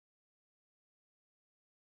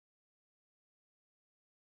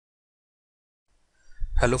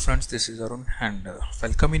Hello friends, this is Arun and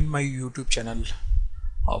welcome in my YouTube channel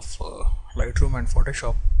of Lightroom and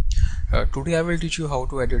Photoshop. Today I will teach you how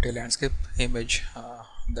to edit a landscape image.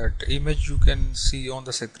 That image you can see on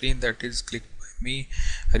the screen that is clicked by me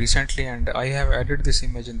recently, and I have added this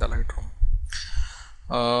image in the Lightroom.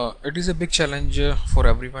 It is a big challenge for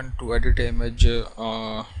everyone to edit an image.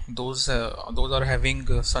 Those are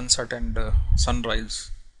having sunset and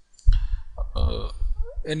sunrise,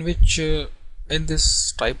 in which in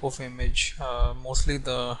this type of image mostly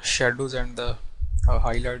the shadows and the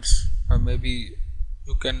highlights maybe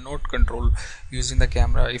you cannot control using the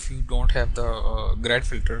camera if you don't have the grad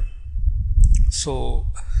filter. So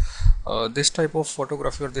this type of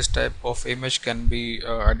photography or this type of image can be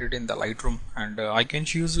edited in the Lightroom, and I can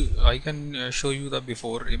show you the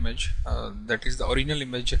before image, that is the original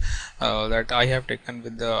image that I have taken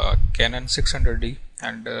with the Canon 600D,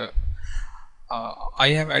 and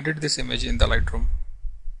I have added this image in the Lightroom.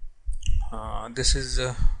 This is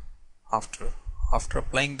after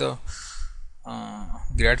applying the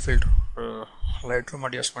grad filter Lightroom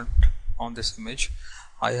adjustment on this image.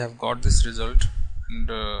 I have got this result, and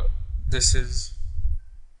this is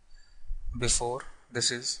before, this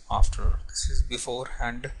is after, this is before,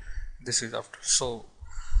 and this is after. So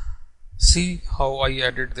see how I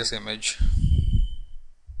added this image.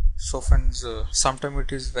 So friends, sometimes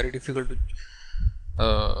it is very difficult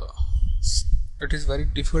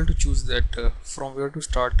to choose that from where to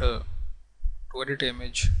start to edit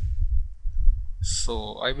image.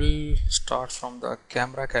 So I will start from the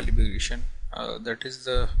camera calibration. That is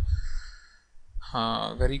the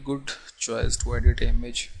very good choice to edit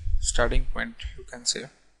image starting point, you can say.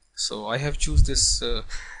 So I have choose this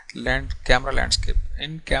camera landscape.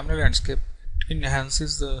 In camera landscape, it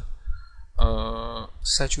enhances the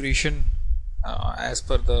saturation as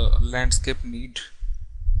per the landscape need.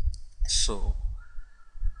 So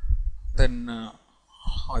then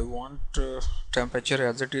I want temperature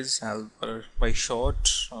as it is by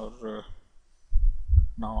shot, or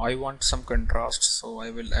now I want some contrast, so I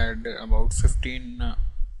will add about 15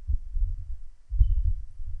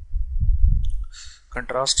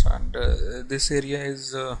 contrast, and this area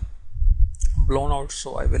is blown out,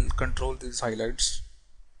 so I will control these highlights.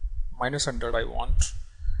 -100 I want,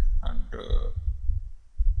 and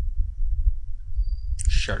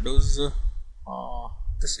shadows,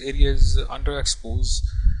 this area is underexposed,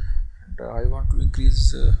 and I want to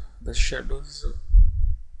increase the shadows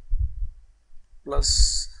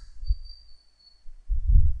plus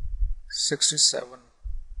 67.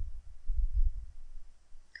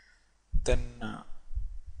 Then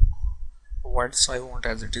whites I want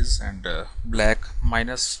as it is, and black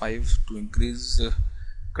 -5 to increase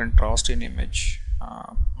contrast in image.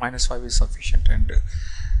 -5 is sufficient, and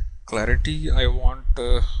clarity I want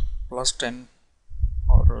 +10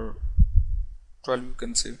 or 12, you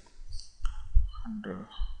can say, and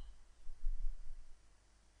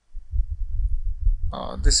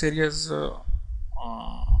this area is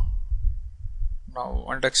now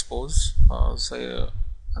underexposed. So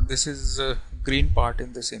this is green part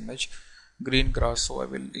in this image, green grass, so I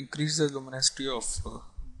will increase the luminosity of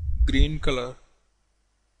green color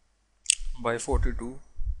by 42.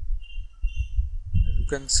 You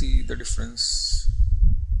can see the difference.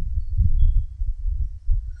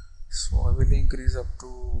 So I will increase up to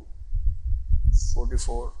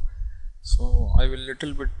 44. So I will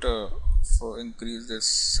little bit increase this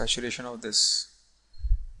saturation of this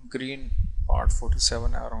green part,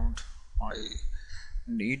 47 around I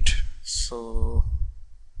need. So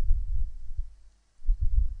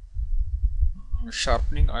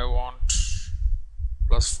sharpening I want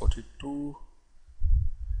 +42,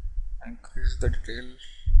 increase the detail,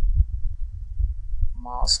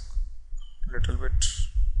 mask little bit,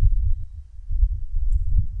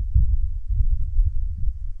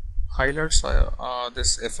 highlights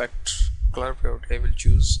this effect color palette I will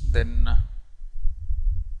choose, then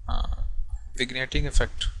vignetting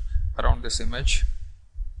effect around this image.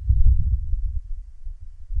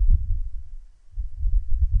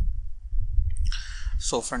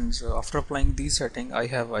 So friends, after applying these settings, I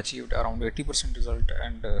have achieved around 80% result,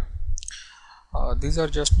 and these are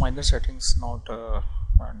just minor settings, not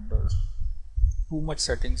too much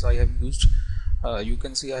settings I have used. You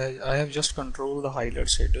can see I have just controlled the highlight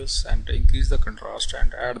shaders and increase the contrast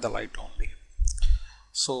and add the light only.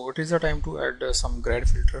 So it is the time to add some grad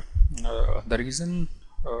filter. The reason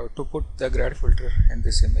to put the grad filter in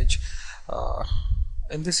this image,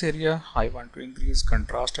 in this area I want to increase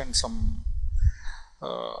contrast and some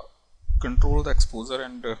control the exposure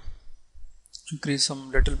and increase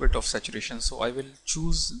some little bit of saturation. So I will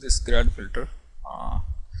choose this grad filter.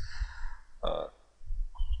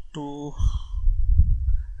 To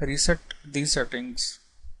reset these settings,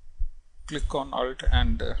 click on Alt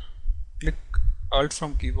and click Alt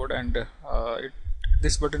from keyboard, and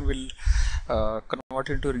this button will convert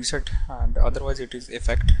into reset, and otherwise it is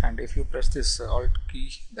effect. And if you press this Alt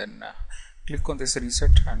key, then click on this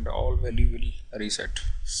reset and all value will reset.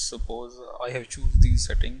 Suppose I have choose these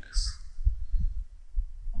settings,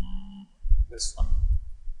 this one.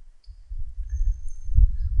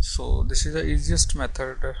 So this is the easiest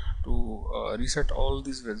method to reset all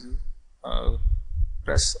these values.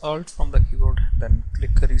 Press Alt from the keyboard, then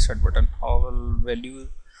click the reset button.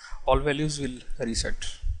 All values will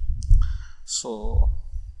reset. So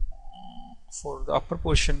for the upper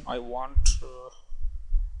portion, I want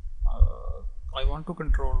to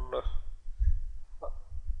control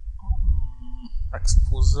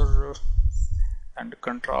exposure and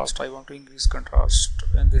contrast. I want to increase contrast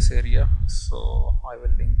in this area, so I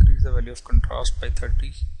will increase the value of contrast by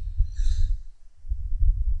 30.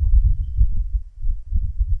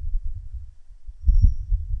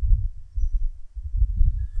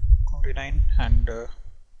 And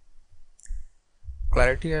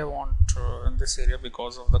clarity I want in this area,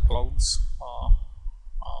 because of the clouds,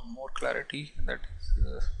 more clarity, that is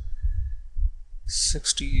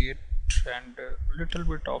 68, and a little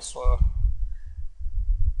bit of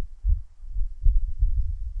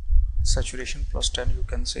saturation plus 10, you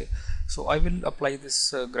can say. So I will apply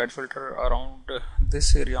this grad filter around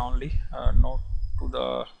this area only, not to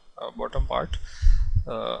the bottom part.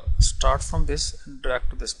 Start from this and drag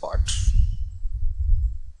to this part.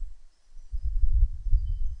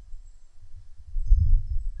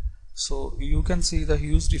 So you can see the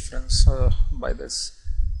huge difference by this.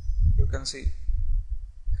 You can see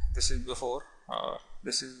this is before,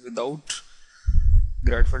 this is without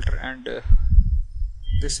grad filter, and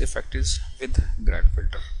this effect is with grad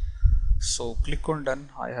filter. So click on done.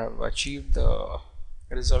 I have achieved the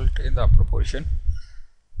result in the upper portion.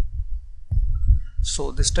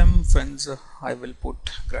 So this time, friends, I will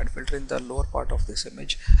put grad filter in the lower part of this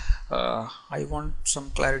image. I want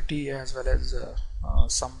some clarity as well as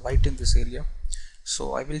some light in this area,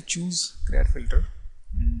 so I will choose grad filter.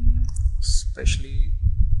 Especially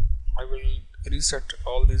I will reset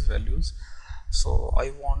all these values. So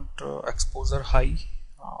I want exposure high,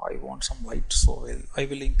 I want some light, so I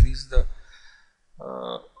will increase the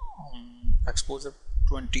exposure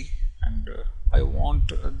 20, and I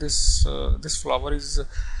want this flower is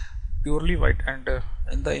purely white, and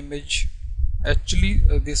in the image actually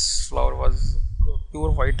this flower was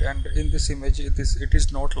pure white, and in this image it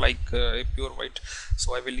is not like a pure white.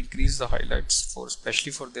 So I will increase the highlights for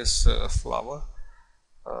especially for this flower.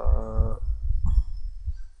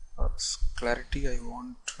 Clarity I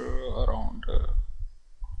want around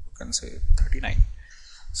you can say 39.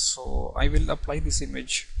 So I will apply this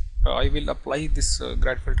image, I will apply this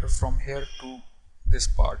grad filter from here to this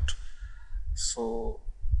part. So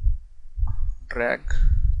drag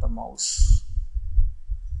the mouse,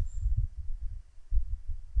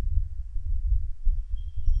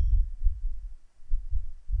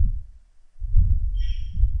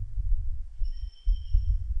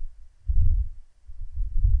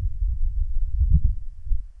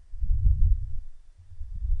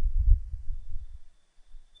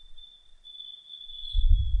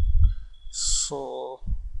 so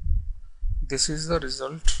this is the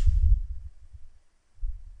result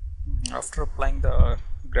after applying the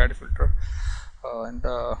grad filter in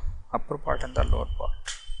the upper part and the lower part.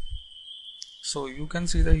 So you can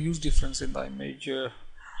see the huge difference in the image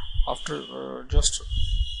after just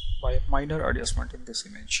by minor adjustment in this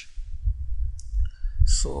image.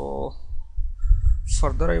 So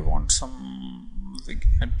further I want some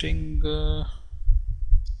vignetting,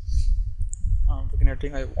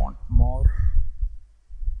 I want more.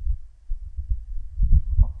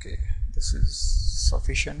 Okay, this is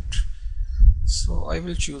sufficient. So I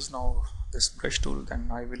will choose now this brush tool, then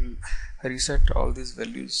I will reset all these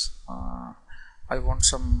values. I want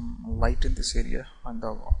some light in this area and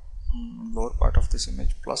the lower part of this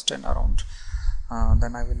image, plus 10 around.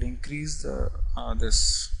 Then I will increase the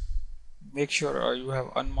this. Make sure you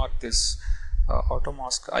have unmarked this auto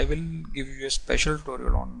mask. I will give you a special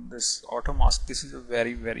tutorial on this auto mask. This is a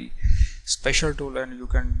very special tool, and you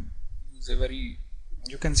can use a very,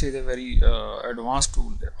 you can say the very advanced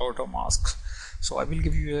tool, the auto mask. So I will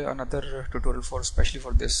give you another tutorial for especially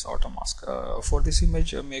for this auto mask. For this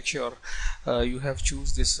image, make sure you have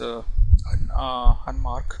choose this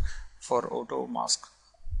unmark for auto mask.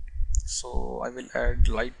 So I will add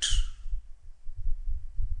light.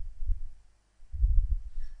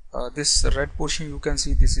 This red portion, you can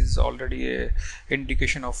see this is already a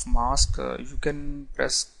indication of mask. You can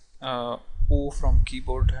press uh, O from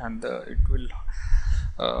keyboard, and it will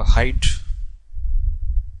hide.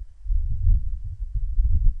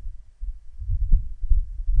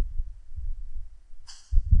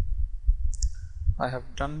 I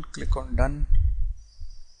have done. Click on done.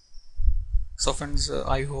 So friends,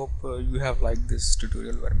 I hope you have liked this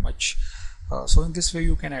tutorial very much. So in this way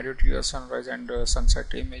you can edit your sunrise and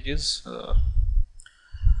sunset images.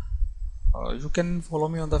 You can follow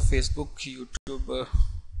me on the Facebook, YouTube.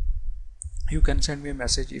 You can send me a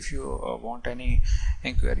message if you want any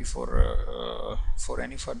inquiry for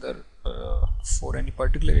any further for any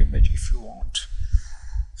particular image if you want.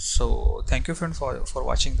 So thank you friend for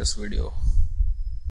watching this video.